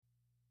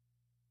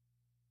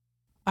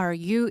Are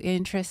you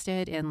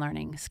interested in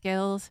learning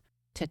skills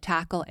to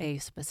tackle a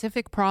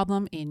specific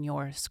problem in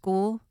your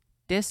school,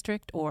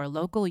 district, or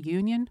local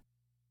union?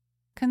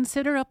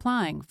 Consider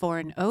applying for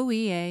an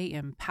OEA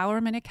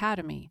Empowerment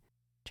Academy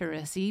to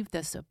receive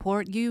the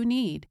support you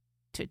need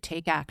to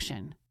take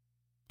action.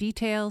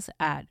 Details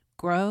at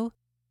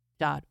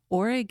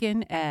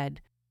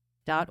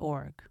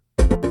grow.oregoned.org.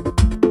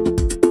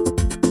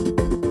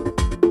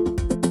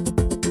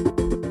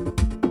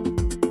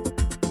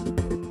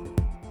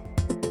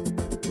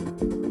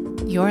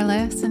 You're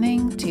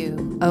listening to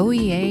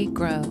OEA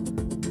Grow,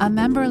 a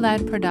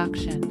member-led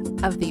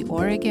production of the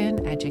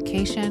Oregon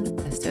Education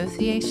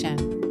Association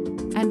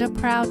and a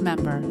proud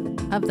member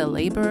of the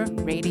Labor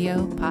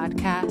Radio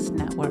Podcast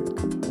Network.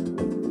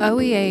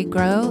 OEA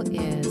Grow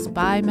is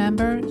by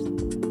members,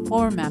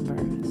 for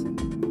members.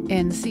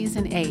 In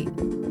Season 8,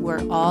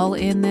 we're all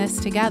in this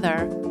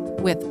together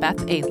with Beth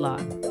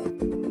Aidlott.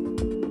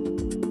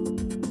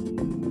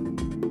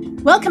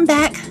 Welcome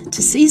back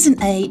to Season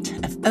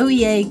 8 of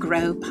OEA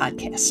Grow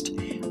podcast.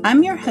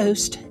 I'm your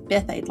host,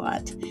 Beth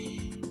Aidlott.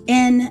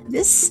 In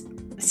this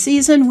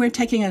season, we're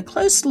taking a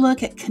close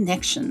look at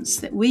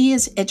connections that we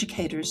as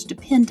educators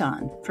depend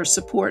on for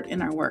support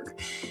in our work.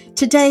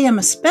 Today, I'm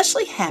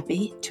especially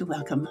happy to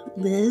welcome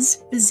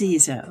Liz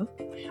Bezizzo,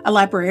 a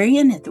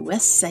librarian at the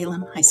West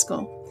Salem High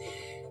School.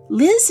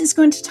 Liz is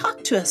going to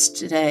talk to us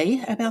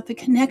today about the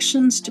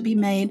connections to be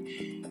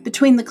made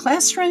between the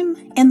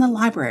classroom and the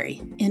library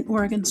in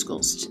Oregon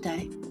schools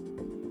today.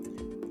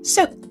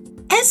 So,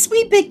 as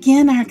we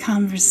begin our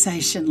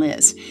conversation,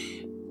 Liz,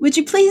 would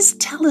you please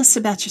tell us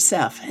about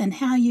yourself and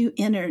how you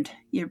entered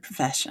your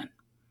profession?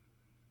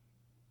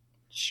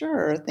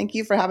 Sure. Thank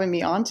you for having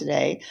me on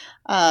today.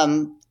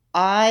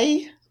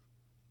 I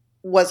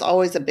was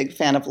always a big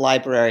fan of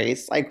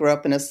libraries. I grew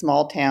up in a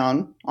small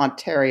town,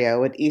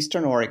 Ontario, in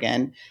Eastern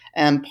Oregon,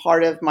 and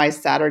part of my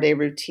Saturday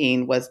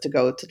routine was to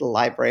go to the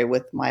library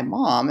with my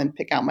mom and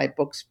pick out my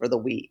books for the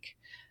week.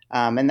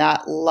 And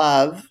that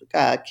love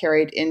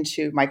carried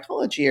into my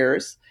college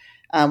years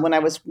when I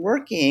was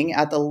working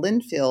at the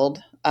Linfield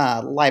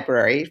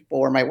Library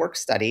for my work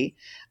study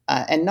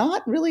and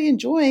not really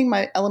enjoying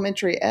my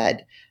elementary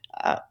ed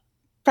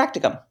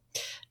practicum.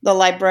 The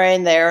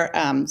librarian there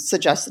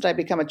suggested I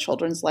become a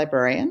children's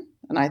librarian.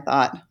 And I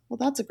thought, well,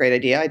 that's a great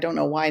idea. I don't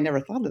know why I never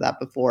thought of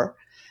that before.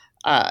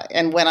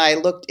 And when I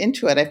looked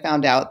into it, I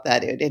found out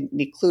that it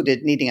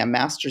included needing a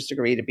master's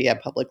degree to be a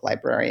public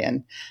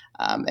librarian,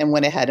 and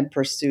went ahead and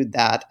pursued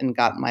that and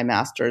got my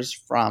master's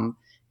from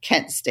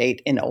Kent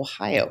State in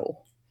Ohio.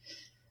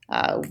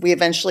 We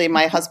eventually,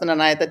 my husband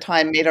and I at the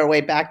time, made our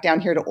way back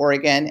down here to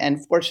Oregon.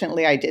 And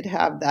fortunately, I did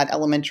have that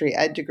elementary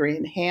ed degree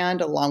in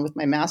hand, along with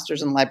my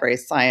master's in library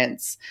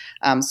science.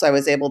 So I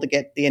was able to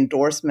get the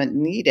endorsement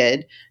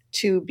needed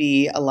to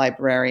be a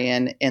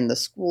librarian in the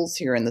schools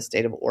here in the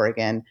state of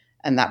Oregon.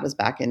 And that was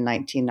back in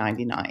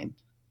 1999.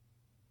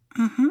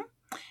 Mm-hmm.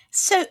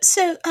 So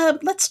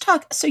let's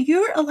talk. So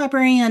you're a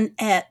librarian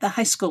at the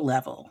high school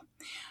level.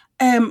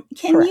 Can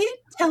Correct. you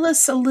tell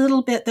us a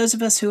little bit, those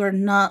of us who are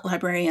not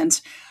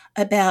librarians,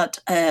 about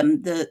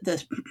the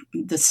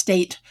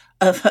state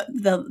of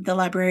the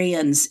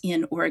librarians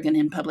in Oregon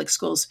in public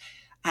schools?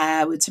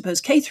 I would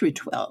suppose K through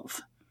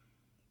 12.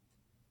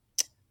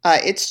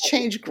 It's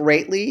changed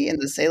greatly in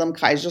the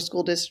Salem-Keizer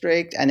School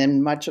District and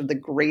in much of the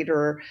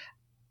greater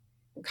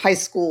high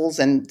schools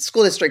and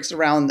school districts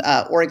around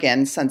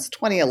Oregon since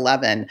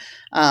 2011.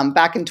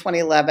 Back in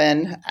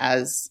 2011,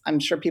 as I'm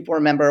sure people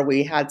remember,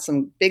 we had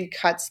some big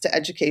cuts to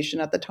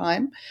education at the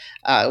time.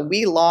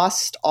 We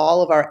lost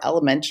all of our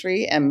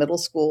elementary and middle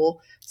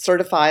school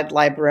certified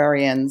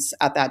librarians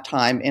at that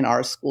time in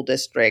our school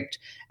district.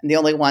 And the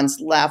only ones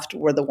left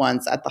were the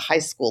ones at the high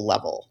school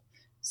level.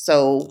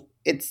 So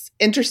it's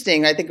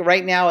interesting. I think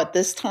right now at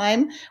this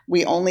time,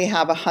 we only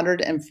have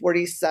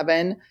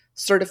 147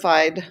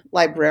 certified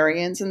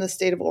librarians in the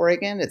state of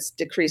Oregon. It's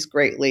decreased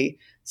greatly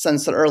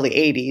since the early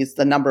 80s.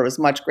 The number was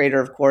much greater,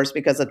 of course,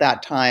 because at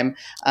that time,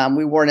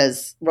 we weren't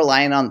as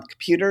reliant on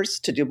computers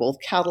to do both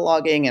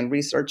cataloging and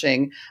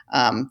researching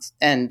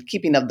and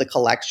keeping of the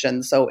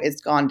collection. So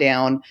it's gone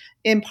down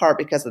in part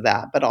because of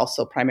that, but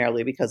also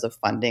primarily because of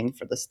funding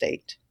for the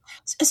state.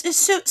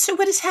 So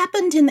what has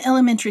happened in the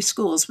elementary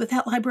schools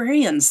without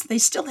librarians? They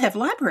still have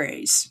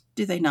libraries,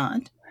 do they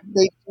not?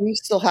 They do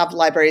still have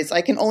libraries.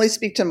 I can only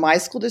speak to my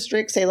school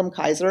district,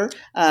 Salem-Keizer.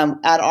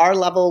 At our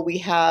level, we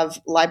have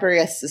library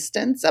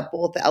assistants at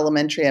both the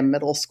elementary and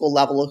middle school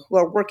level who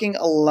are working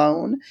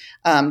alone,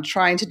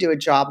 trying to do a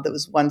job that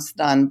was once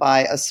done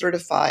by a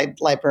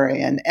certified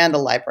librarian and a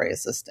library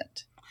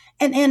assistant.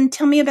 And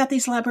tell me about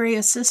these library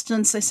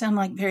assistants. They sound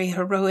like very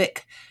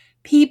heroic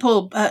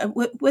people.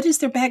 What is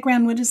their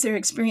background? What is their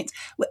experience?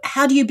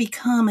 How do you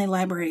become a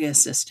library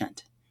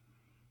assistant?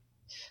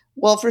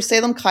 Well, for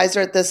Salem Kaiser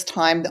at this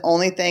time, the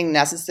only thing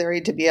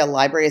necessary to be a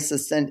library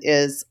assistant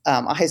is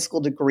a high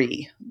school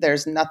degree.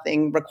 There's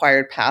nothing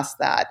required past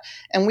that.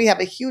 And we have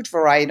a huge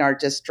variety in our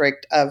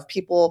district of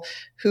people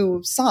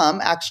who some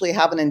actually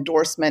have an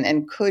endorsement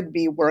and could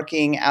be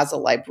working as a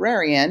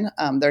librarian.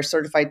 They're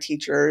certified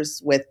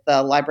teachers with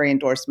the library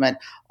endorsement,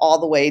 all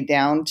the way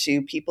down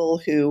to people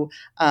who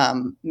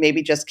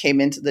maybe just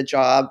came into the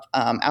job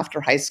after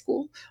high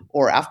school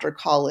or after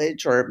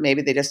college, or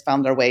maybe they just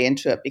found their way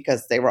into it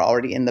because they were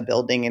already in the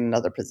building in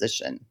another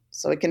position.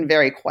 So it can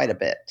vary quite a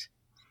bit.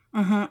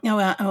 Mm-hmm.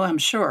 I'm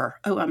sure.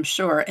 I'm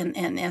sure.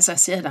 And as I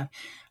said,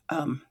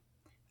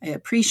 I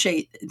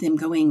appreciate them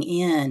going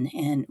in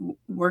and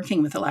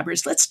working with the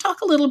libraries. Let's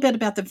talk a little bit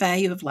about the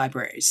value of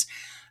libraries.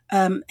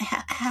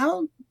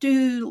 How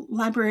do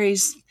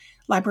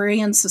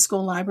librarians, the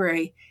school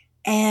library,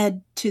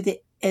 add to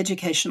the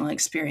educational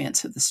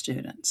experience of the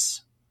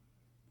students?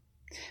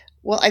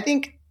 Well, I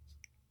think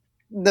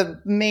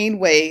the main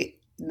way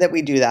that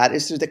we do that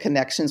is through the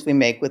connections we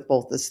make with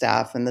both the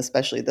staff and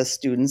especially the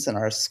students in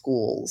our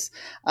schools.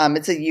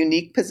 It's a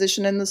unique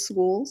position in the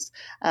schools.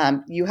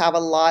 You have a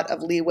lot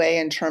of leeway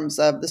in terms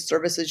of the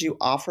services you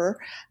offer.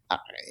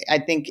 I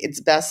think it's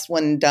best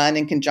when done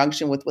in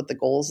conjunction with what the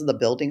goals of the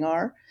building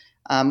are.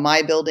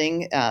 My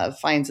building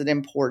finds it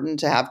important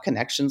to have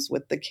connections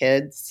with the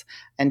kids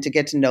and to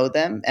get to know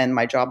them. And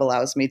my job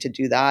allows me to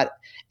do that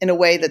in a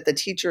way that the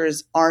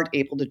teachers aren't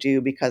able to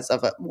do because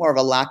of more of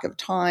a lack of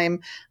time,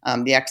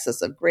 the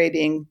excess of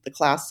grading, the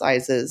class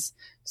sizes.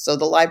 So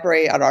the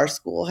library at our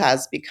school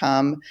has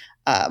become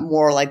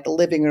more like the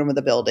living room of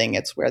the building.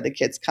 It's where the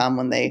kids come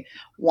when they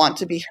want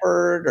to be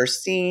heard or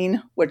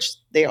seen, which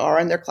they are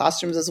in their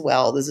classrooms as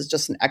well. This is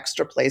just an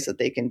extra place that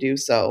they can do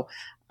so.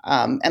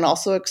 And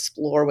also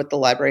explore what the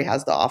library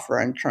has to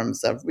offer in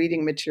terms of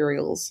reading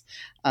materials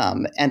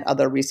and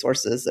other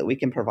resources that we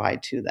can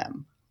provide to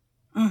them.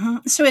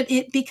 Mm-hmm. So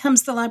it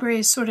becomes the library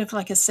is sort of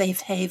like a safe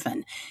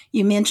haven.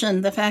 You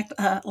mentioned the fact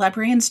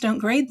librarians don't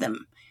grade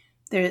them.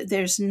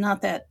 There's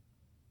not that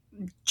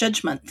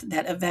judgment,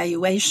 that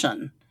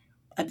evaluation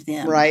of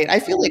them. Right. I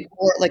feel like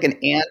more like an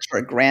aunt or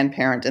a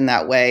grandparent in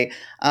that way,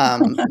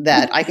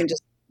 that I can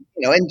just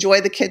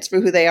enjoy the kids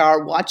for who they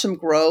are, watch them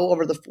grow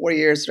over the 4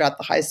 years throughout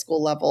the high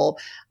school level,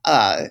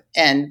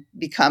 and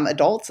become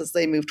adults as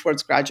they move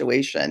towards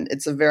graduation.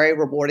 It's a very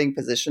rewarding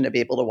position to be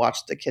able to watch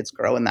the kids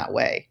grow in that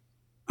way.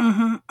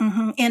 Mm-hmm,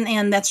 mm-hmm.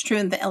 And that's true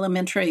in the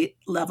elementary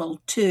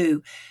level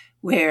too,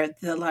 where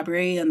the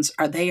librarians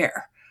are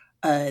there.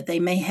 They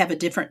may have a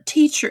different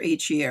teacher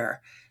each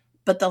year,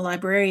 but the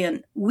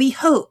librarian, we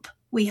hope,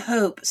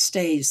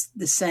 stays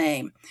the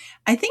same.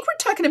 I think we're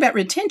talking about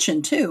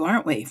retention too,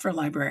 aren't we, for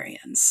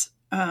librarians?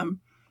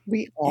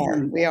 We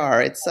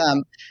are.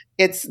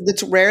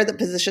 It's rare that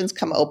positions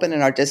come open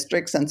in our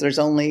district, since there's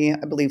only,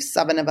 I believe,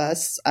 7 of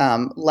us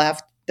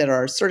left that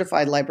are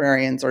certified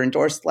librarians or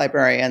endorsed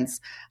librarians.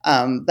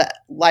 The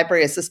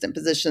library assistant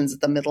positions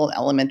at the middle and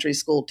elementary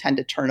school tend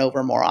to turn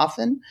over more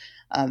often.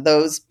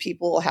 Those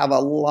people have a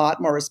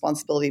lot more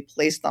responsibility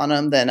placed on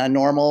them than a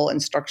normal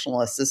instructional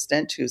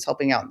assistant who's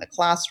helping out in the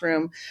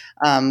classroom.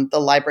 The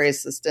library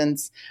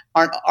assistants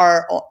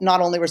are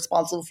not only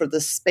responsible for the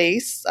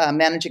space,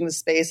 managing the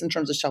space in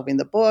terms of shelving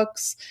the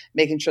books,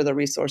 making sure the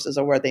resources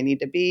are where they need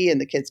to be and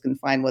the kids can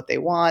find what they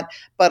want,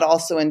 but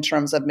also in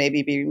terms of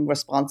maybe being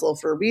responsible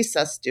for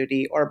recess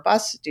duty or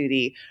bus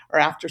duty or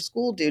after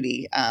school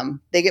duty.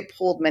 They get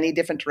pulled many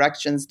different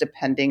directions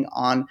depending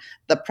on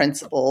the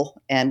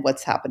principal and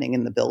what's happening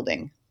in the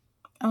building.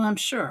 Oh, I'm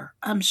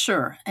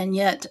sure. And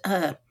yet,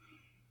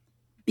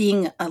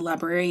 being a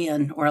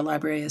librarian or a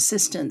library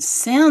assistant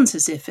sounds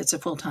as if it's a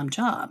full-time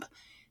job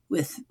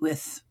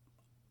with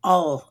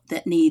all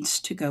that needs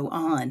to go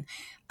on.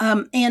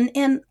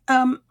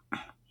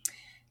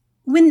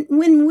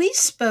 When we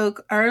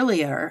spoke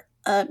earlier,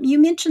 you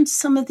mentioned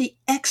some of the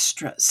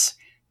extras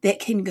that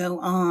can go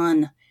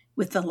on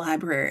with the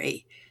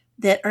library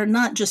that are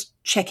not just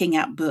checking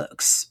out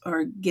books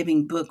or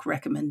giving book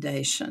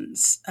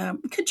recommendations.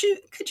 Could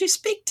you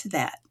speak to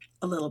that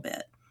a little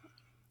bit?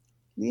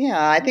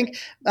 Yeah, I think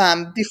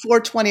before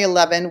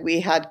 2011,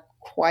 we had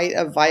quite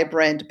a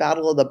vibrant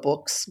Battle of the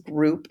Books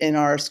group in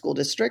our school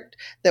district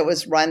that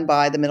was run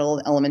by the middle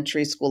and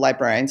elementary school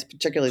librarians,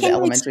 particularly the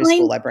elementary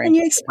school librarians.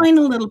 Can you explain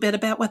a little bit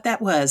about what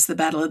that was, the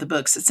Battle of the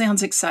Books? It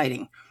sounds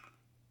exciting.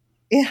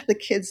 Yeah, the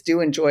kids do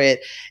enjoy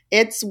it.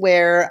 It's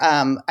where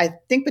I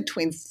think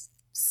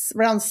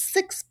around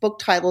 6 book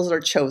titles are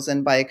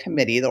chosen by a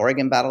committee, the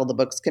Oregon Battle of the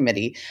Books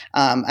Committee.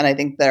 And I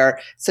think they're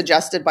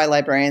suggested by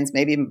librarians,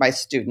 maybe even by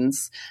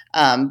students.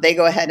 They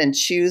go ahead and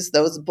choose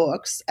those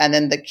books. And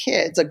then the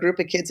kids, a group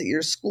of kids at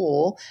your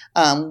school,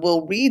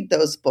 will read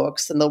those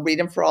books, and they'll read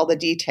them for all the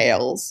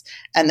details.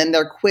 And then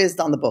they're quizzed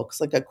on the books,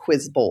 like a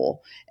quiz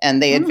bowl.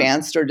 And they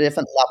advance to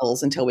different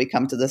levels until we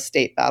come to the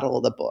state Battle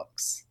of the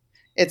Books.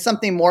 It's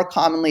something more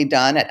commonly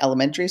done at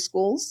elementary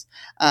schools.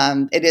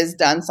 It is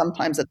done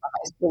sometimes at the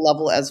high school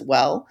level as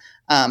well,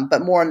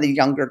 but more in the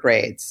younger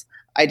grades.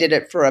 I did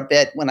it for a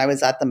bit when I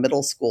was at the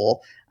middle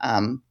school.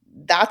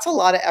 that's a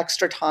lot of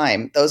extra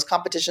time. Those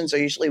competitions are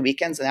usually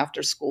weekends and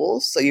after school.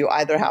 So you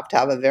either have to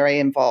have a very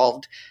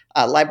involved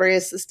library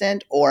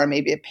assistant or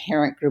maybe a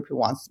parent group who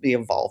wants to be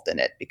involved in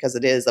it, because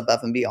it is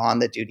above and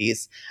beyond the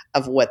duties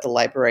of what the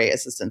library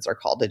assistants are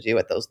called to do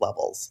at those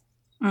levels.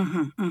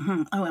 Mm-hmm,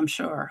 mm-hmm. Oh, I'm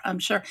sure. I'm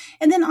sure.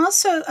 And then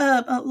also,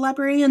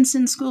 librarians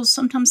in schools,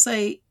 sometimes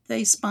they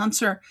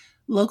sponsor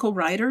local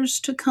writers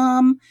to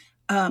come.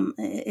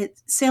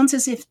 It sounds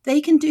as if they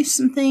can do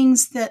some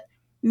things that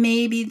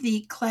maybe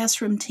the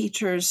classroom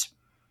teachers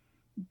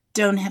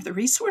don't have the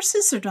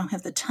resources or don't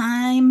have the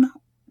time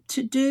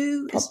to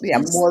do. I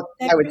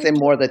would say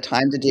more the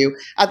time to do.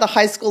 At the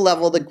high school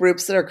level, the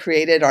groups that are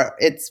created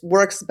it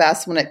works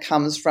best when it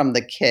comes from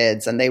the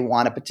kids and they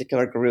want a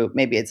particular group.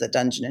 Maybe it's a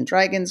Dungeons and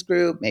Dragons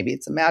group. Maybe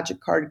it's a Magic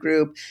card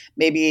group.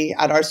 Maybe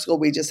at our school,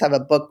 we just have a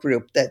book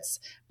group that's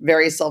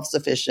very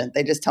self-sufficient.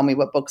 They just tell me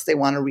what books they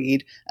want to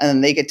read, and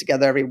then they get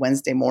together every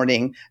Wednesday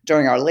morning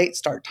during our late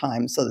start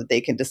time so that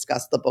they can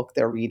discuss the book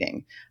they're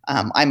reading.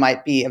 I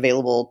might be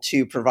available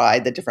to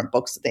provide the different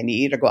books that they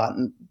need or go out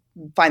and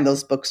find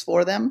those books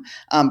for them.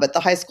 But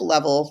the high school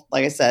level,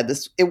 like I said,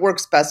 it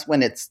works best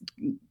when it's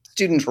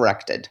student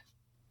directed.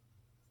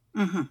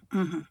 Mm-hmm,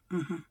 mm-hmm,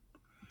 mm-hmm.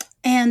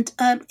 And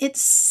it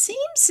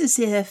seems as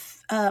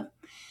if I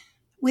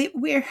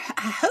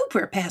hope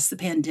we're past the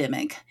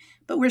pandemic,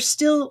 but we're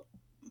still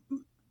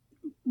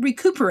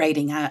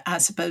recuperating, I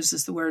suppose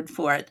is the word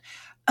for it.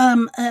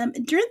 During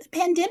the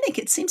pandemic,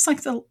 it seems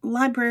like the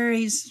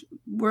libraries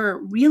were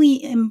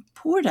really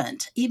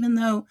important, even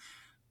though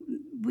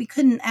we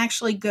couldn't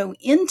actually go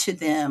into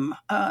them.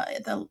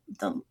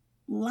 The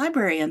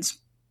librarians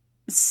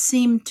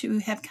seem to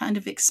have kind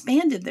of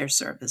expanded their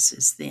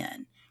services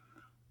then.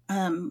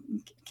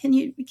 Can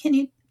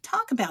you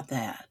talk about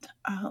that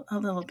a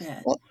little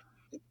bit?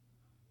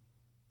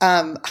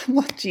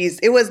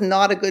 It was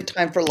not a good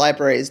time for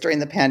libraries during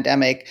the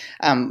pandemic.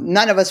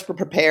 None of us were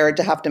prepared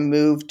to have to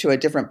move to a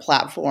different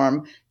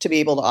platform to be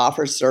able to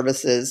offer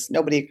services.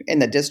 Nobody in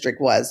the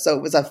district was. So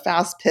it was a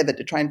fast pivot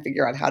to try and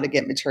figure out how to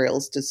get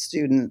materials to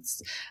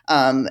students.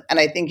 And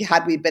I think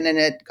had we been in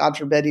it, God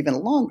forbid,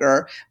 even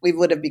longer, we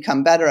would have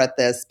become better at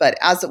this. But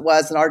as it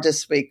was in our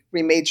district,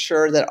 we made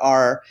sure that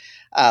our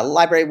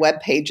library web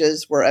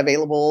pages were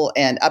available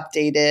and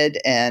updated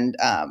and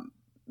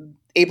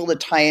able to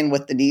tie in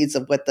with the needs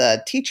of what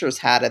the teachers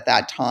had at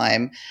that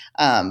time.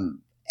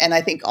 And I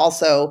think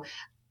also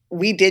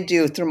we did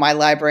do through my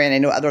library, and I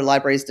know other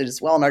libraries did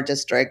as well in our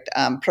district,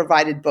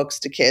 provided books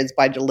to kids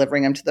by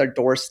delivering them to their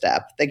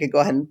doorstep. They could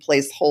go ahead and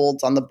place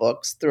holds on the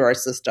books through our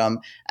system,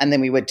 and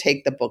then we would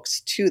take the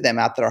books to them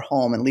at their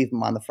home and leave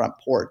them on the front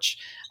porch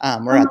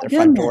or at their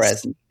front door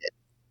as needed.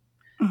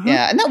 Mm-hmm.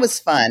 Yeah, and that was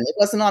fun. It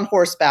wasn't on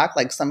horseback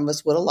like some of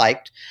us would have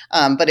liked,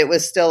 but it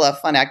was still a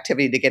fun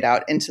activity to get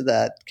out into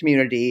the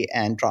community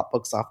and drop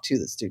books off to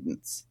the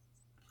students.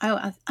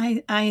 Oh,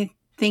 I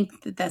think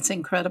that's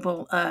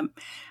incredible.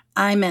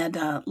 I'm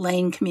at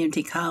Lane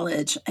Community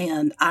College,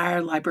 and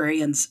our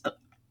librarians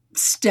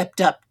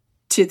stepped up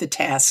to the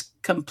task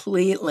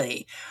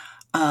completely,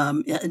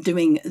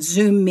 doing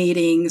Zoom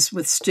meetings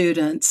with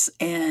students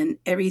and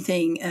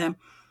everything.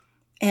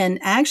 And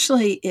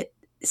actually, it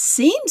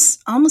seems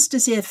almost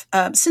as if,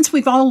 since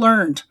we've all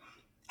learned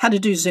how to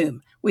do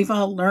Zoom, we've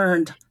all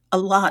learned a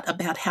lot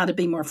about how to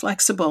be more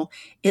flexible.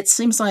 It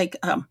seems like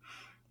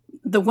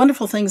the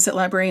wonderful things that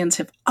librarians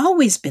have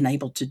always been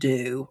able to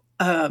do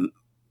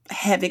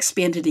have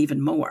expanded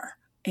even more.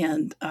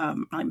 And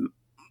I'm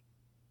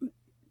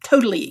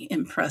totally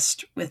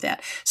impressed with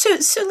that. So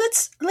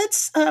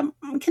let's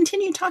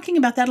continue talking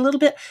about that a little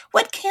bit.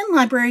 What can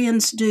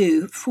librarians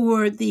do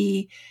for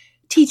the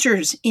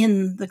teachers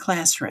in the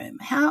classroom?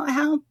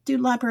 How do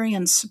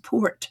librarians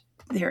support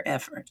their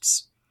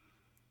efforts?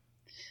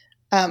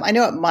 I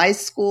know at my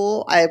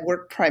school, I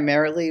work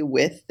primarily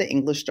with the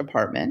English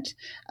department.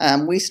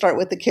 We start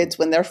with the kids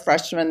when they're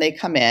freshmen, they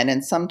come in,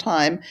 and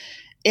sometime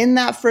in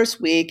that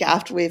first week,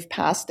 after we've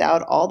passed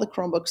out all the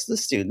Chromebooks to the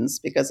students,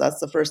 because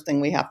that's the first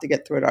thing we have to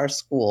get through at our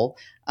school.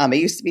 It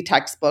used to be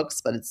textbooks,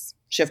 but it's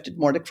shifted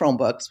more to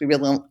Chromebooks. We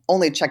really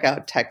only check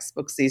out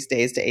textbooks these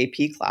days to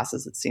AP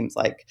classes, it seems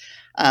like.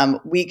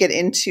 We get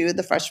into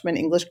the freshman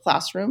English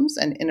classrooms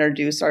and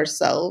introduce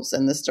ourselves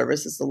and the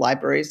services the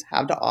libraries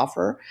have to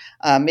offer,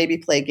 maybe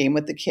play a game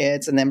with the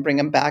kids, and then bring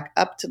them back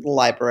up to the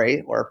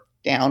library or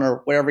down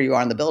or wherever you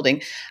are in the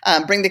building,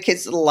 bring the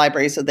kids to the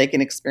library so they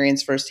can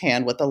experience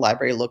firsthand what the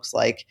library looks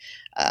like,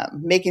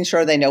 making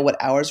sure they know what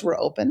hours we're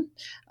open.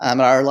 At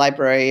our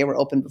library, we're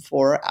open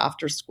before,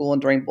 after school,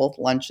 and during both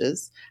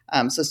lunches,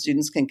 so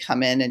students can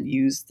come in and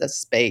use the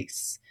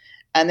space.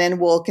 And then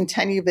we'll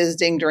continue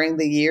visiting during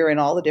the year in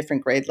all the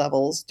different grade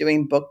levels,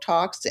 doing book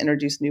talks to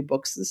introduce new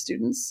books to the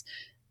students.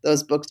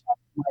 Those books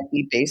might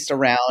be based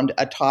around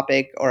a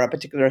topic or a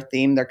particular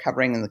theme they're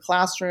covering in the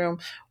classroom,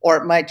 or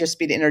it might just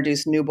be to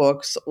introduce new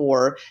books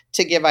or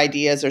to give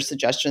ideas or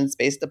suggestions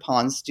based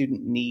upon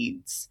student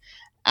needs.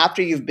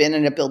 After you've been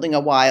in a building a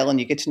while and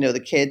you get to know the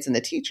kids and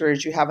the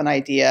teachers, you have an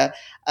idea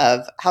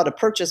of how to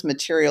purchase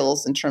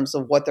materials in terms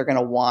of what they're going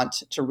to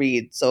want to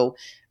read. So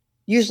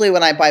usually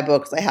when I buy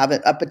books, I have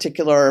a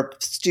particular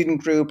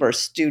student group or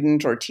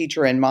student or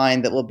teacher in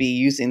mind that will be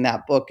using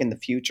that book in the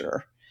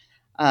future.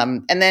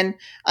 And then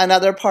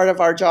another part of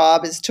our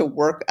job is to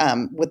work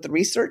with the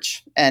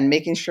research and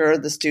making sure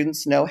the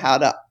students know how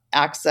to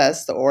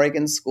access the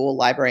Oregon School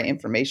Library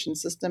Information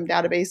System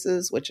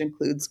databases, which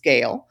includes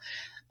Gale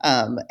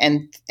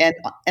and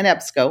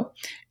EBSCO.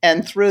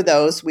 And through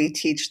those, we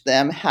teach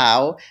them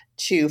how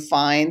to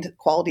find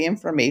quality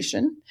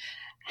information,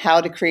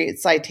 how to create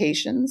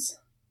citations,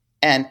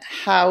 and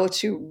how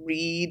to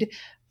read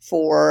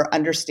for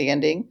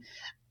understanding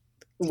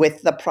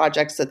with the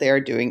projects that they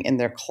are doing in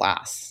their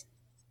class.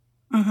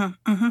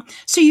 Mm-hmm, mm-hmm.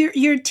 So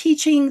you're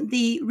teaching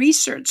the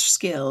research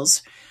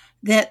skills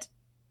that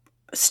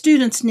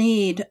students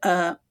need,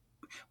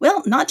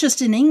 well, not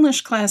just in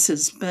English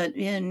classes, but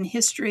in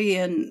history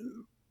and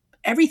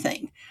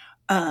everything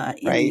in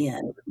the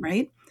end,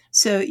 right?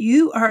 So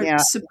you are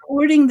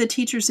supporting the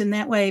teachers in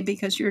that way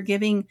because you're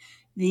giving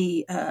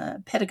the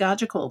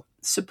pedagogical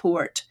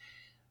support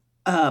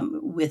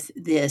with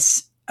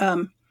this.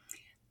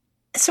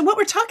 So what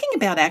we're talking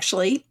about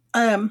actually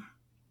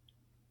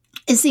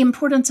is the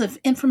importance of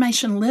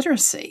information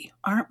literacy,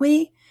 aren't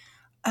we?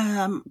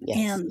 Yes.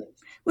 And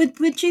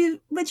would you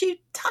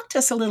talk to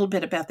us a little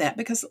bit about that?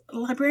 Because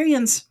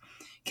librarians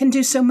can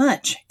do so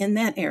much in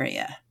that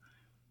area.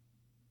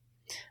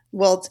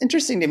 Well, it's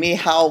interesting to me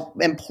how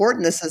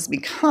important this has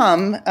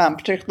become,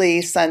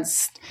 particularly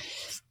since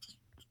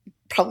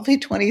probably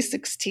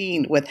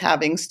 2016, with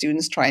having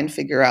students try and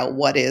figure out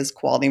what is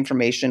quality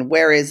information,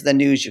 where is the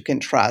news you can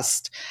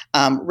trust,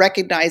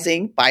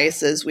 recognizing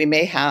biases we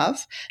may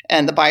have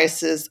and the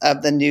biases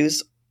of the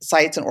news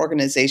sites and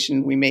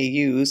organization we may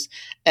use,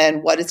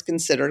 and what is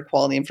considered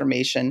quality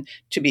information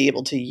to be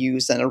able to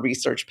use in a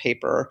research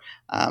paper,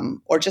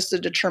 or just to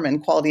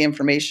determine quality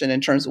information in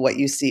terms of what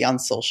you see on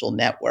social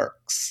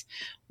networks.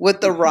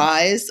 With the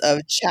rise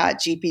of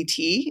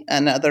ChatGPT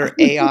and other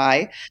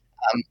AI,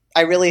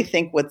 I really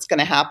think what's going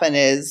to happen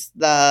is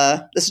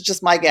this is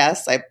just my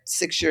guess. I have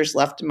 6 years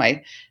left in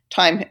my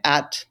time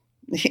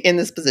in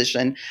this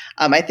position.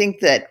 I think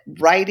that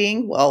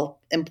writing, while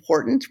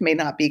important, may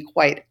not be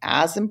quite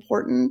as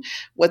important.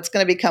 What's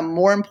going to become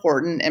more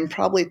important and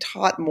probably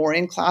taught more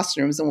in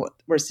classrooms than what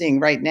we're seeing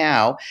right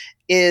now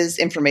is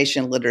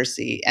information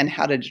literacy and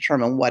how to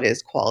determine what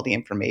is quality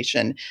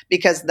information,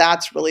 because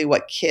that's really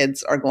what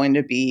kids are going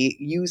to be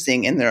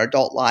using in their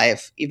adult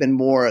life even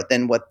more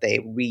than what they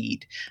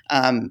read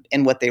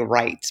and what they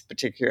write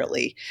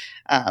particularly.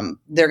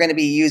 They're going to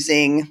be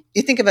using,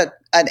 you think of an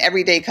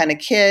everyday kind of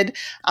kid,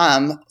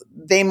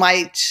 they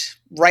might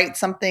write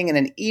something in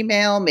an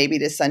email, maybe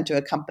to send to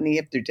a company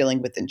if they're dealing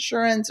with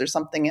insurance or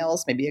something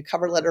else, maybe a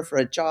cover letter for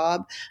a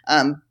job.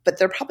 But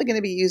they're probably going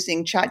to be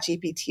using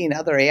ChatGPT and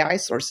other AI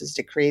sources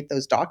to create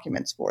those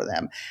documents for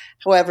them.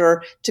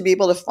 However, to be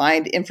able to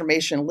find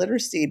information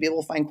literacy, be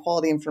able to find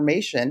quality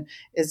information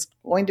is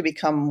going to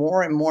become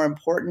more and more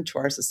important to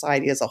our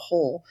society as a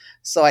whole.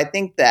 So I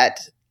think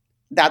that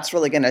that's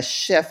really going to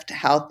shift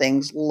how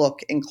things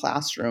look in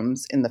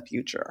classrooms in the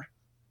future.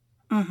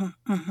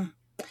 Mm-hmm, mm-hmm.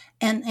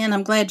 And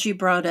I'm glad you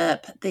brought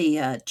up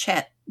the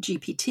Chat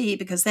GPT,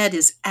 because that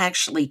is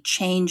actually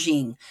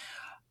changing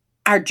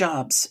our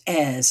jobs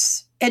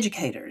as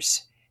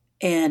educators.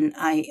 And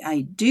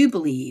I do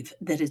believe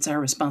that it's our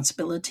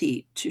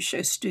responsibility to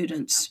show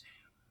students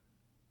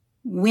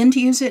when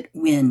to use it,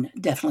 when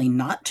definitely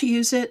not to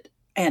use it,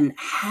 and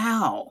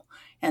how.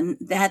 And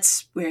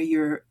that's where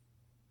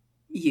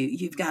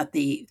you've got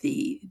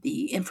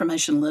the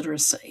information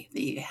literacy,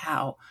 the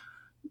how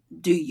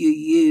do you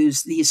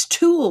use these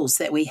tools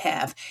that we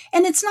have?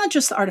 And it's not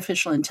just the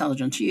artificial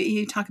intelligence.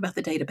 You talk about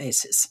the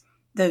databases,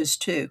 those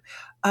two.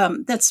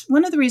 That's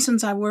one of the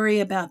reasons I worry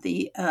about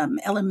the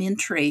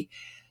elementary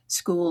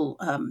school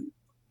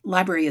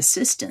library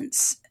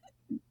assistants,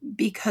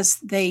 because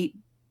they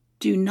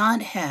do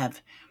not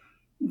have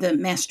the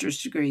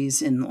master's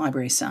degrees in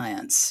library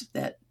science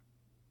that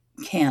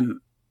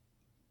can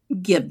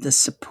give the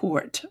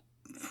support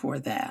for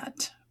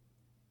that.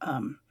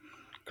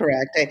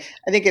 Correct.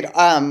 I think in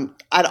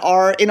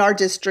our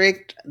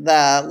district,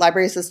 the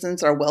library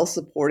assistants are well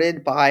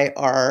supported by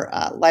our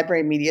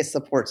library media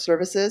support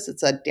services.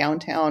 It's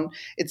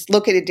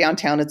located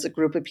downtown. It's a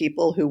group of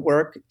people who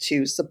work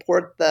to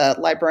support the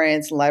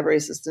librarians and library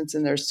assistants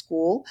in their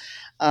school,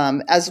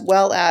 as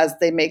well as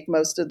they make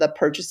most of the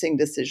purchasing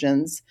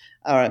decisions,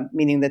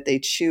 meaning that they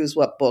choose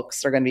what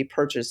books are going to be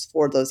purchased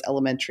for those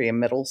elementary and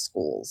middle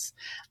schools.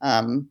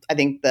 I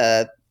think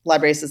the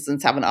library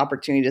assistants have an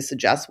opportunity to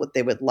suggest what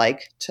they would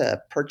like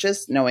to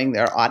purchase, knowing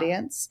their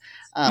audience.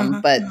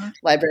 But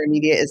library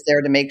media is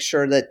there to make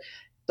sure that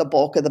the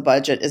bulk of the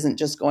budget isn't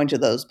just going to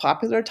those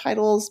popular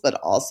titles, but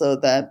also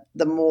the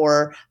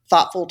more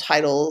thoughtful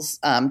titles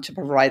to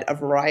provide a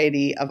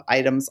variety of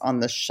items on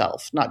the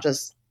shelf, not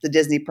just the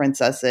Disney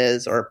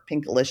princesses or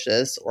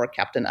Pinkalicious or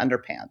Captain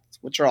Underpants,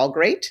 which are all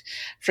great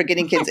for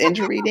getting kids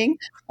into reading,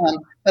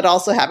 but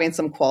also having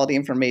some quality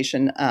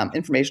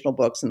informational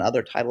books and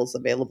other titles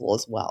available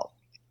as well.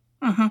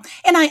 Mm-hmm.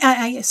 And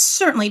I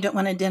certainly don't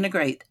want to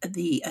denigrate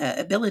the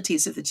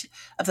abilities of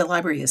the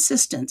library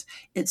assistant.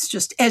 It's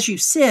just, as you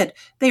said,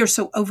 they are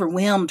so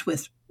overwhelmed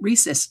with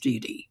recess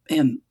duty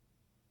and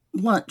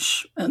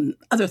lunch and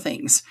other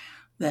things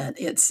that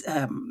it's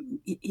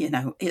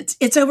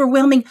it's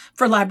overwhelming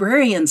for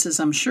librarians, as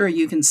I'm sure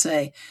you can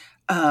say.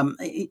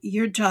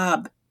 Your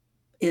job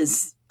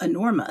is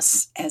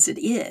enormous as it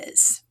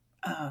is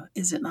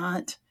it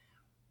not?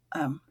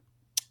 Um,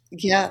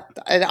 Yeah,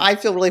 and I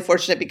feel really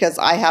fortunate because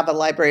I have a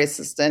library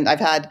assistant. I've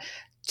had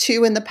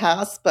two in the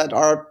past, but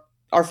our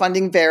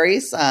funding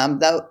varies.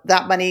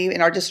 That money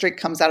in our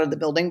district comes out of the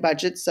building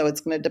budget, so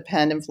it's going to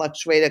depend and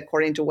fluctuate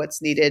according to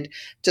what's needed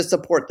to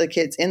support the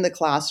kids in the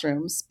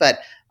classrooms. But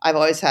I've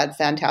always had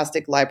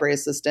fantastic library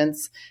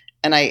assistants.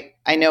 And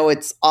I know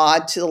it's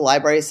odd to the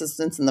library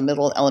assistants in the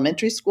middle and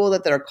elementary school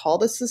that they're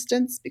called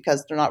assistants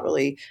because they're not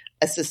really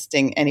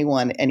assisting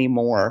anyone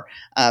anymore.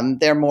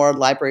 They're more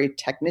library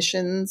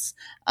technicians.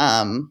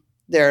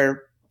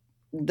 They're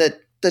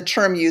the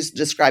term used to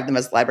describe them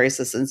as library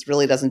assistants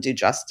really doesn't do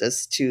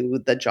justice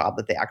to the job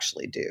that they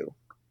actually do.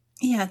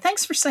 yeah,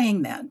 thanks for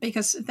saying that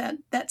because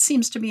that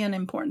seems to be an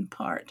important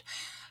part.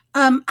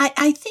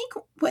 I think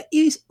what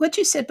you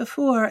said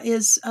before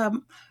is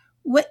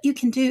what you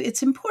can do.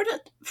 It's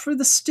important for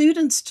the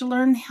students to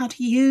learn how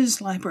to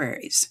use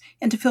libraries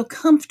and to feel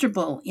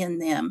comfortable in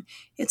them.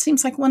 It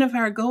seems like one of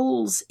our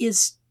goals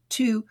is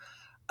to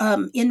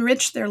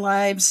enrich their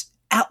lives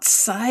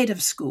outside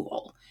of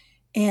school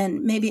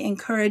and maybe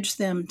encourage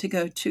them to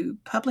go to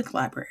public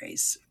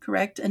libraries,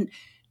 correct? And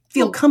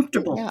feel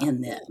comfortable Yeah.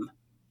 in them.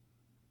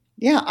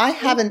 Yeah, I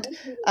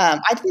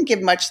didn't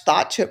give much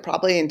thought to it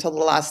probably until the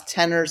last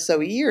 10 or so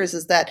years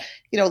is that,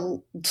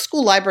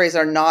 school libraries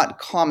are not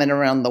common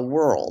around the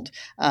world.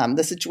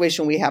 The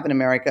situation we have in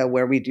America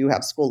where we do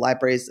have school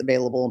libraries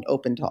available and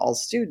open to all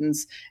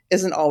students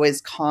isn't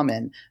always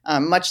common,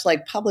 much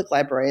like public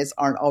libraries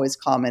aren't always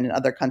common in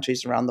other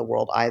countries around the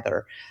world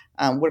either.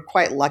 We're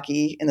quite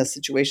lucky in the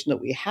situation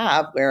that we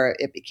have where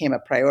it became a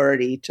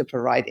priority to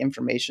provide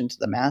information to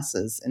the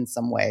masses in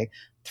some way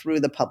through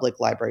the public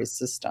library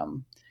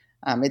system.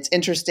 It's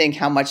interesting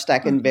how much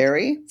that can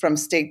vary from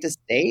state to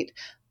state,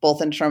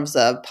 both in terms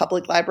of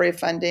public library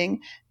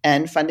funding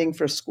and funding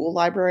for school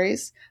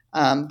libraries.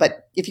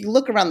 But if you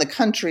look around the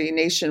country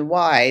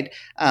nationwide,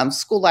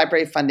 school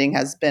library funding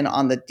has been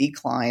on the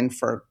decline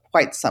for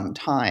quite some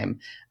time.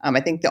 I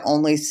think the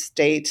only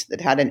state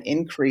that had an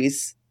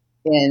increase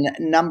in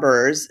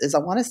numbers is, I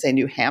want to say,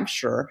 New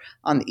Hampshire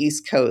on the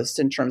East Coast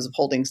in terms of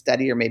holding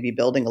steady or maybe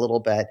building a little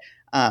bit.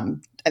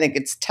 I think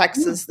it's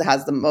Texas that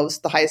has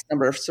the highest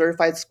number of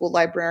certified school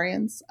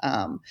librarians.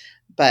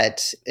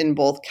 But in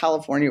both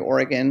California,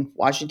 Oregon,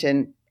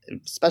 Washington,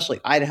 especially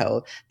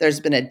Idaho, there's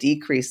been a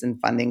decrease in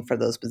funding for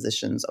those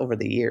positions over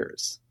the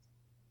years.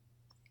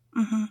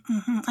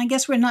 I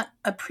guess we're not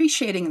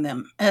appreciating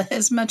them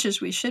as much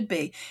as we should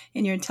be.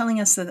 And you're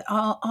telling us that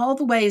all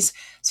the ways,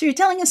 so you're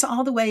telling us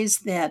all the ways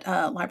that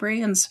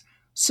librarians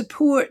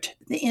support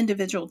the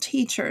individual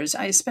teachers.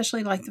 I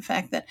especially like the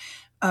fact that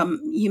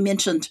you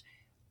mentioned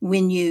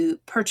when you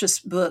purchase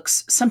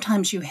books,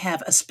 sometimes you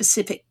have a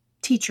specific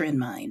teacher in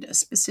mind, a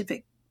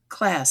specific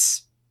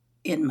class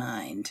in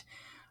mind.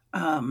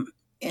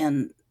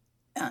 And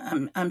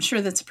I'm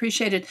sure that's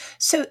appreciated.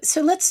 So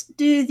let's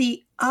do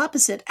the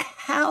opposite.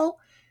 How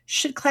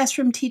should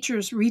classroom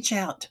teachers reach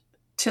out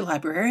to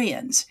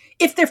librarians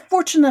if they're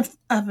fortunate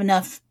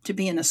enough to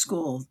be in a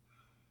school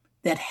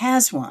that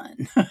has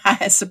one,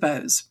 I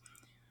suppose?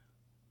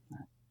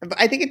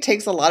 I think it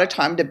takes a lot of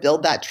time to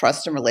build that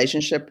trust and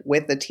relationship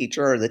with the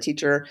teacher, or the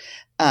teacher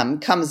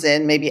comes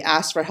in, maybe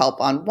asks for help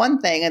on one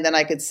thing, and then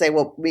I could say,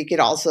 well, we could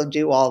also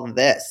do all of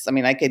this. I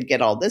mean, I could get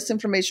all this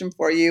information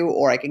for you,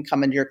 or I can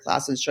come into your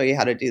class and show you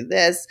how to do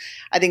this.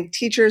 I think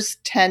teachers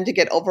tend to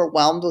get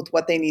overwhelmed with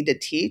what they need to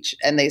teach,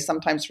 and they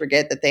sometimes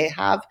forget that they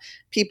have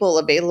people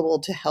available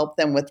to help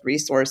them with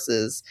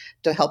resources,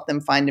 to help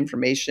them find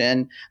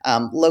information,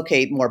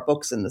 locate more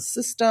books in the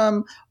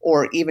system,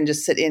 or even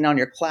just sit in on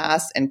your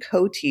class and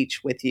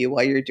co-teach with you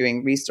while you're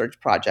doing research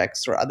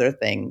projects or other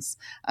things.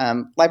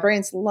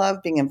 Librarians love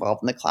being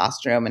involved in the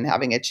classroom and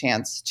having a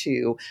chance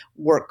to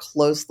work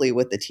closely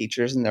with the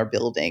teachers in their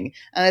building.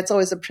 And it's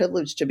always a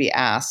privilege to be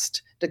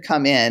asked to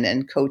come in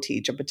and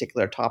co-teach a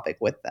particular topic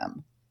with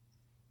them.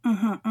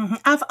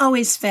 I've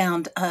always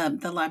found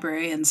the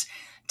librarians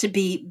to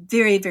be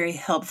very, very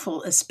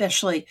helpful,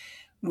 especially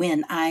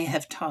when I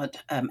have taught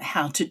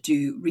how to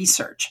do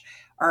research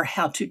or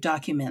how to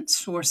document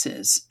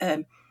sources.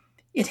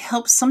 It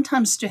helps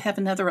sometimes to have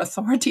another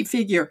authority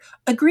figure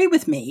agree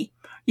with me,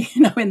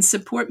 and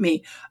support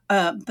me.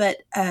 But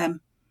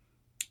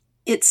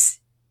it's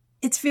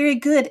very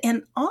good.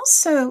 And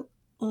also,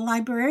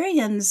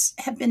 librarians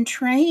have been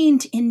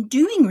trained in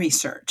doing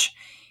research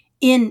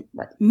in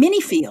many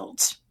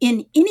fields,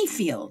 in any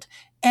field.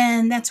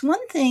 And that's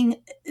one thing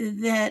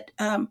that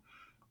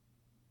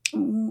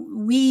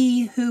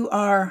we who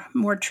are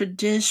more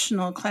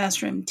traditional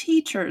classroom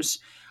teachers,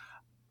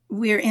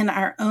 we're in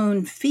our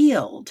own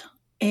field.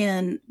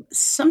 And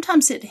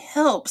sometimes it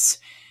helps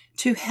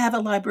to have a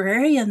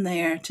librarian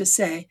there to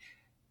say,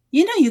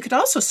 you could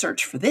also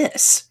search for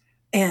this.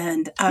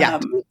 And Yeah,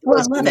 well, I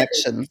those love it.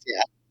 connections.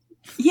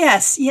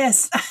 Yeah.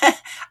 Yes.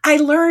 I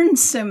learned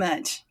so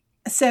much.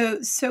 So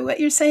what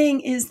you're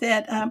saying is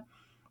that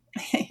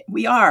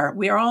we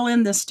are all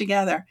in this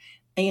together,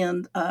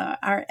 and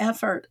our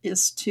effort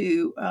is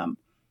to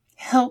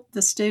help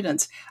the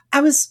students.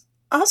 I was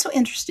also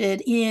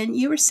interested in,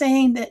 you were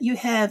saying that you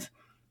have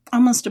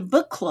almost a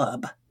book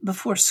club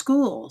before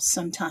school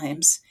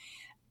sometimes.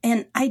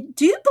 And I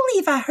do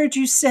believe I heard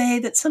you say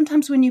that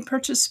sometimes when you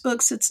purchase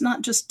books, it's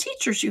not just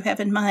teachers you have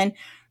in mind,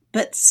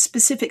 but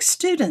specific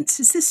students.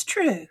 Is this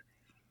true?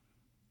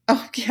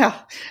 Oh,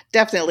 yeah,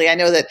 definitely. I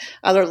know that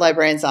other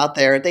librarians out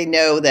there, they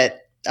know that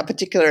a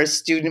particular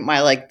student might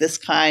like this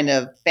kind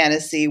of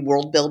fantasy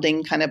world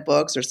building kind of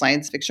books or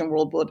science fiction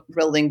world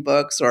building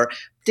books or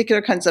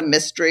particular kinds of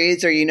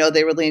mysteries, or,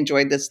 they really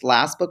enjoyed this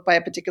last book by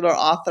a particular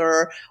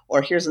author,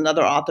 or here's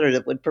another author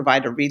that would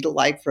provide a read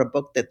alike for a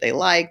book that they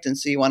liked. And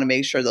so you want to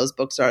make sure those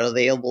books are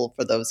available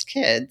for those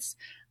kids.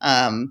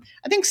 I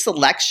think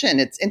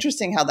selection, it's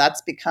interesting how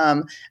that's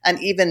become an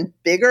even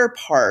bigger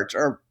part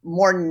or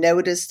more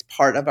noticed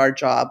part of our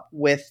job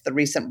with the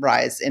recent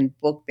rise in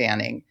book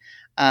banning.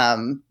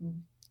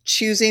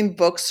 Choosing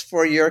books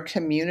for your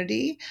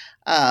community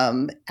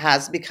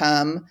has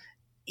become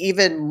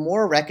even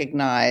more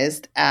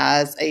recognized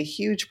as a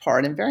huge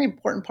part and very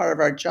important part of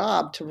our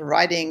job to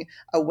providing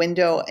a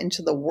window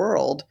into the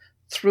world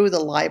through the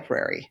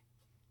library.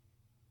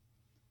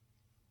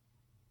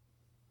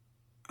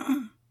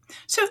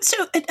 So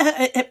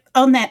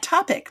on that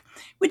topic,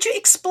 would you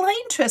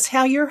explain to us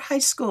how your high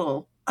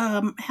school,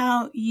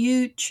 how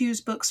you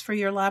choose books for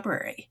your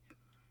library?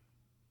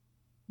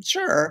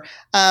 Sure.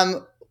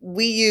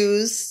 We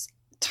use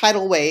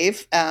Tidal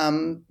Wave.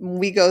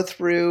 We go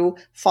through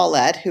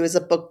Follett, who is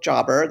a book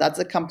jobber. That's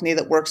a company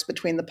that works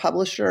between the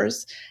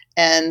publishers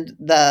and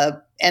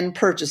the end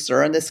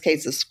purchaser, in this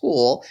case, a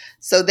school.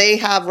 So they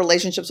have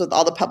relationships with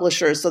all the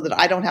publishers so that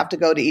I don't have to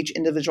go to each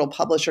individual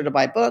publisher to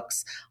buy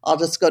books. I'll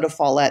just go to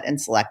Follett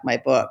and select my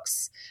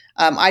books.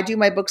 I do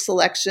my book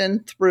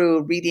selection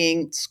through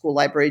reading School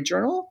Library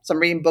Journal. So I'm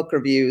reading book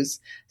reviews,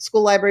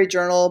 School Library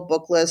Journal,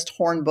 Book List,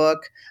 Hornbook,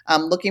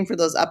 looking for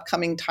those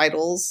upcoming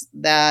titles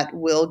that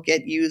will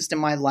get used in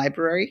my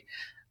library.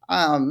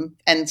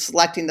 And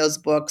selecting those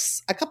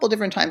books a couple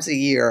different times a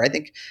year. I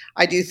think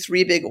I do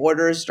 3 big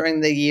orders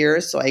during the year,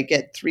 so I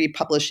get 3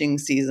 publishing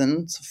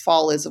seasons.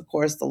 Fall is, of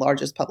course, the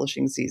largest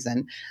publishing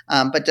season,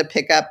 but to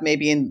pick up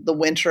maybe in the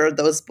winter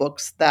those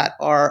books that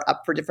are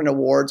up for different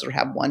awards or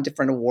have won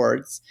different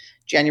awards.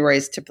 January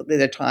is typically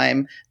the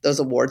time those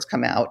awards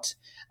come out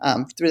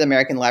through the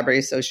American Library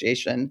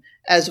Association,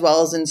 as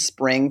well as in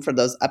spring for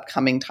those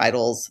upcoming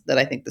titles that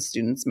I think the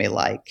students may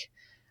like.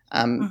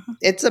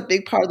 It's a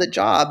big part of the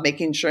job,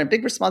 making sure, a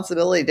big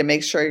responsibility to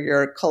make sure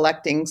you're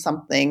collecting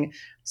something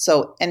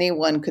so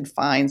anyone could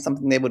find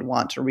something they would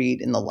want to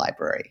read in the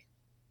library.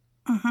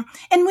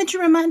 And would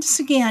you remind us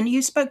again,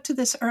 you spoke to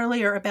this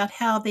earlier about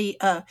how the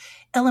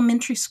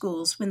elementary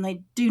schools, when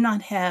they do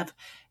not have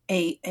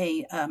a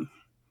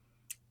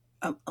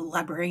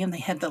librarian,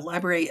 they have the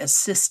library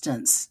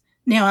assistants.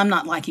 Now, I'm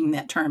not liking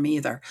that term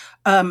either.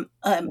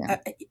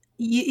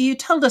 You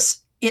told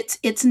us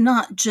it's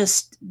not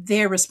just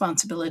their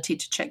responsibility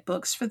to check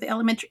books for the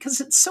elementary,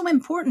 because it's so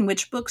important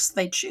which books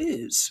they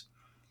choose.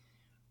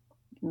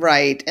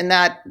 Right. And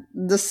that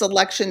the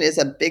selection is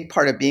a big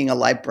part of being a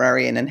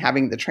librarian and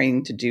having the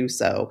training to do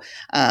so.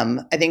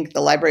 I think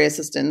the library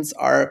assistants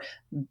are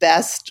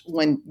best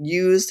when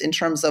used in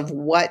terms of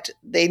what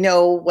they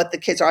know, what the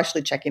kids are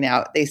actually checking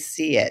out. They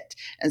see it.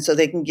 And so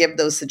they can give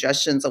those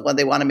suggestions of what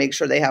they want to make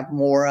sure they have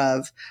more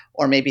of,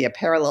 or maybe a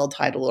parallel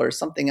title or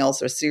something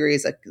else or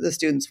series that the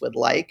students would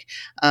like.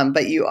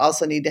 But you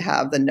also need to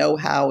have the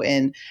know-how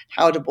in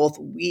how to both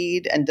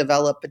weed and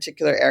develop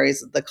particular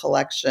areas of the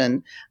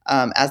collection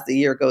as the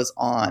year goes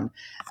on.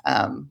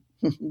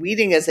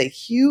 Weeding is a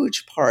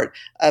huge part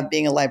of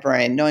being a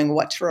librarian, knowing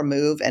what to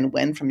remove and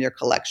when from your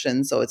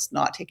collection so it's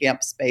not taking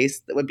up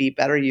space that would be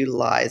better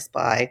utilized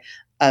by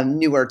a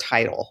newer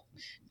title.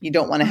 You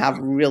don't want to have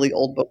really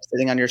old books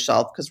sitting on your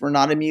shelf because we're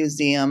not a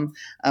museum.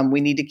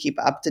 We need to keep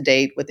up to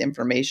date with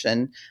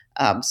information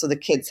so the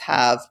kids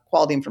have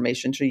quality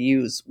information to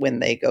use when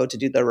they go to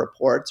do their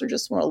reports or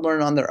just want to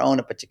learn on their own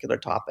a particular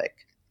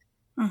topic.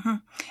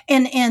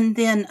 And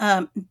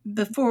then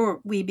before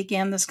we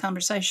began this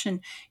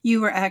conversation,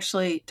 you were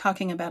actually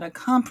talking about a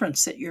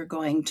conference that you're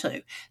going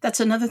to.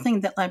 That's another thing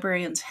that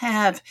librarians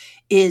have,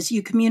 is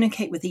you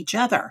communicate with each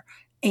other,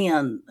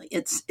 and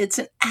it's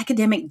an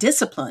academic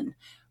discipline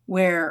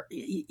where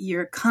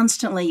you're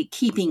constantly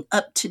keeping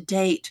up to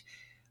date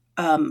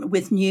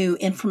with new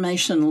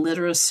information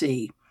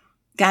literacy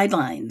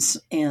guidelines.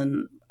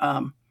 And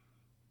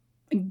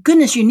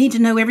goodness, you need to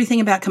know everything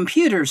about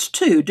computers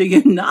too, do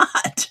you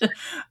not?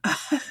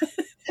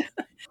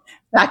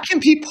 That can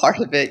be part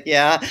of it,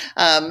 yeah.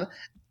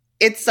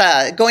 It's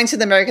going to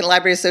the American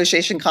Library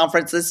Association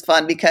conference is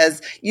fun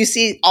because you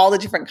see all the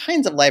different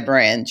kinds of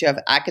librarians. You have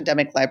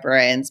academic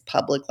librarians,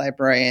 public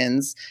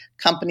librarians,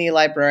 company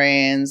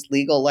librarians,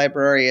 legal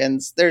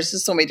librarians. There's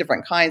just so many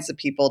different kinds of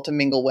people to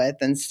mingle with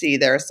and see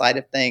their side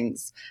of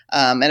things.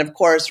 And of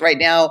course, right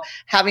now,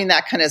 having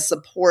that kind of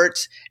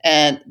support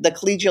and the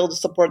collegial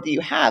support that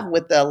you have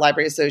with the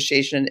Library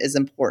Association is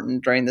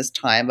important during this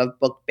time of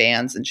book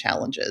bans and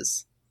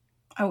challenges.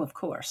 Oh, of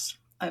course.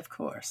 Of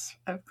course.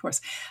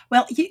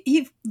 Well,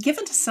 you've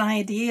given us an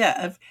idea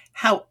of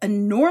how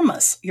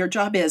enormous your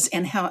job is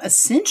and how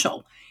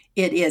essential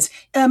it is.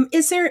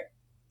 Is there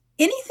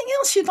anything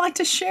else you'd like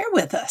to share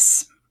with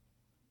us?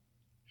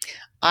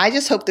 I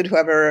just hope that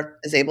whoever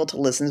is able to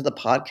listen to the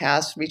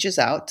podcast reaches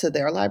out to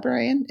their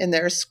librarian in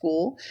their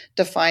school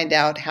to find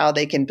out how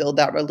they can build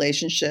that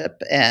relationship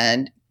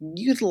and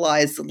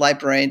utilize the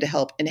librarian to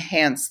help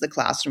enhance the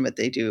classroom that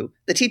they do,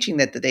 the teaching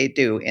that they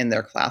do in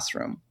their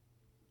classroom.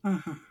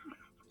 Mm-hmm.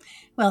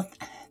 Well,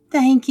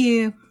 thank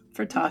you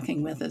for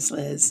talking with us,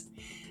 Liz.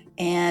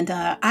 And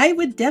I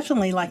would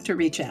definitely like to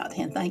reach out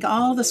and thank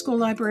all the school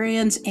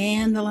librarians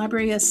and the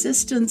library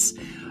assistants.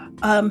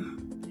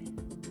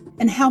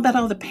 And how about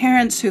all the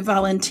parents who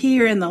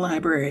volunteer in the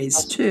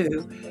libraries,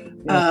 too,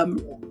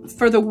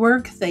 for the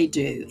work they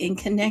do in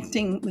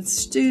connecting with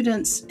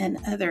students and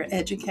other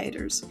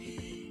educators.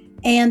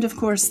 And, of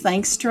course,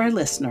 thanks to our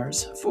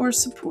listeners for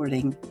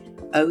supporting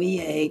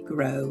OEA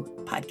Grow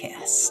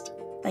podcast.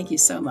 Thank you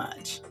so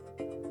much.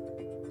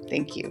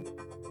 Thank you.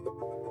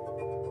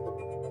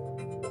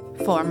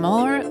 For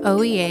more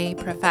OEA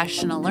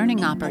professional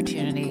learning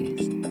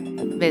opportunities,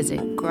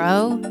 visit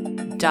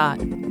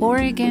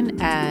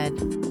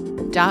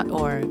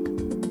grow.oregoned.org.